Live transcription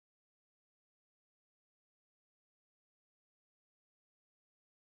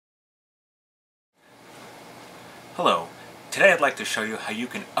Hello, today I'd like to show you how you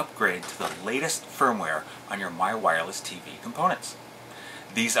can upgrade to the latest firmware on your MyWirelessTV components.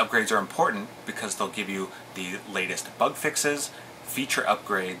 These upgrades are important because they'll give you the latest bug fixes, feature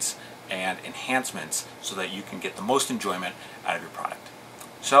upgrades, and enhancements so that you can get the most enjoyment out of your product.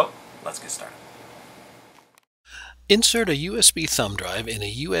 So, let's get started. Insert a USB thumb drive in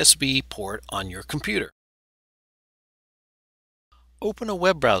a USB port on your computer. Open a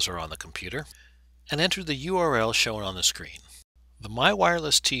web browser on the computer and enter the URL shown on the screen. The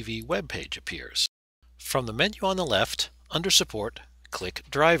MyWirelessTV web page appears. From the menu on the left, under Support, click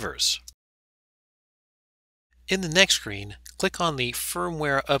Drivers. In the next screen, click on the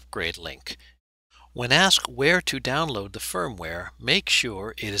Firmware Upgrade link. When asked where to download the firmware, make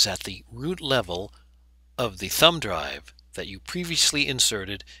sure it is at the root level of the thumb drive that you previously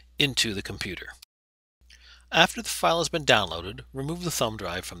inserted into the computer. After the file has been downloaded, remove the thumb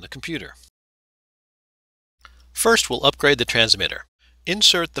drive from the computer. First, we'll upgrade the transmitter.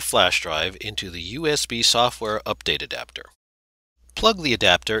 Insert the flash drive into the USB software update adapter. Plug the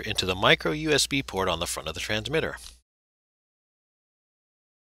adapter into the micro USB port on the front of the transmitter.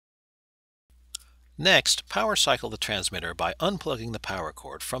 Next, power cycle the transmitter by unplugging the power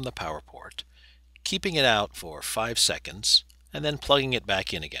cord from the power port, keeping it out for 5 seconds, and then plugging it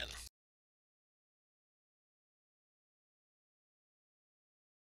back in again.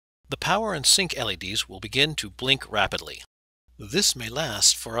 The power and sync LEDs will begin to blink rapidly. This may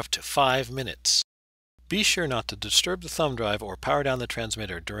last for up to 5 minutes. Be sure not to disturb the thumb drive or power down the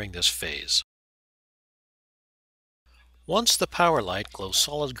transmitter during this phase. Once the power light glows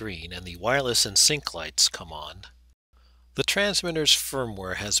solid green and the wireless and sync lights come on, the transmitter's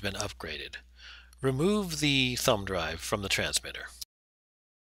firmware has been upgraded. Remove the thumb drive from the transmitter.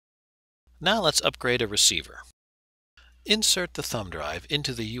 Now let's upgrade a receiver. Insert the thumb drive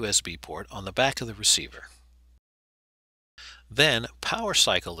into the USB port on the back of the receiver. Then power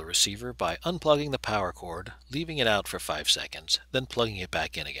cycle the receiver by unplugging the power cord, leaving it out for 5 seconds, then plugging it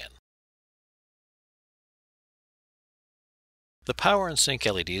back in again. The power and sync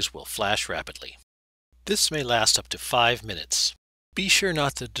LEDs will flash rapidly. This may last up to 5 minutes. Be sure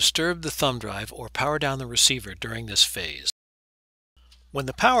not to disturb the thumb drive or power down the receiver during this phase. When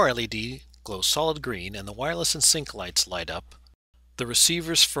the power LED glows solid green and the wireless and sync lights light up, the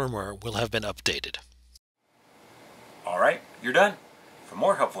receiver's firmware will have been updated. Alright, you're done. For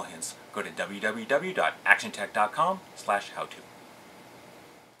more helpful hints, go to www.actiontech.com/howto.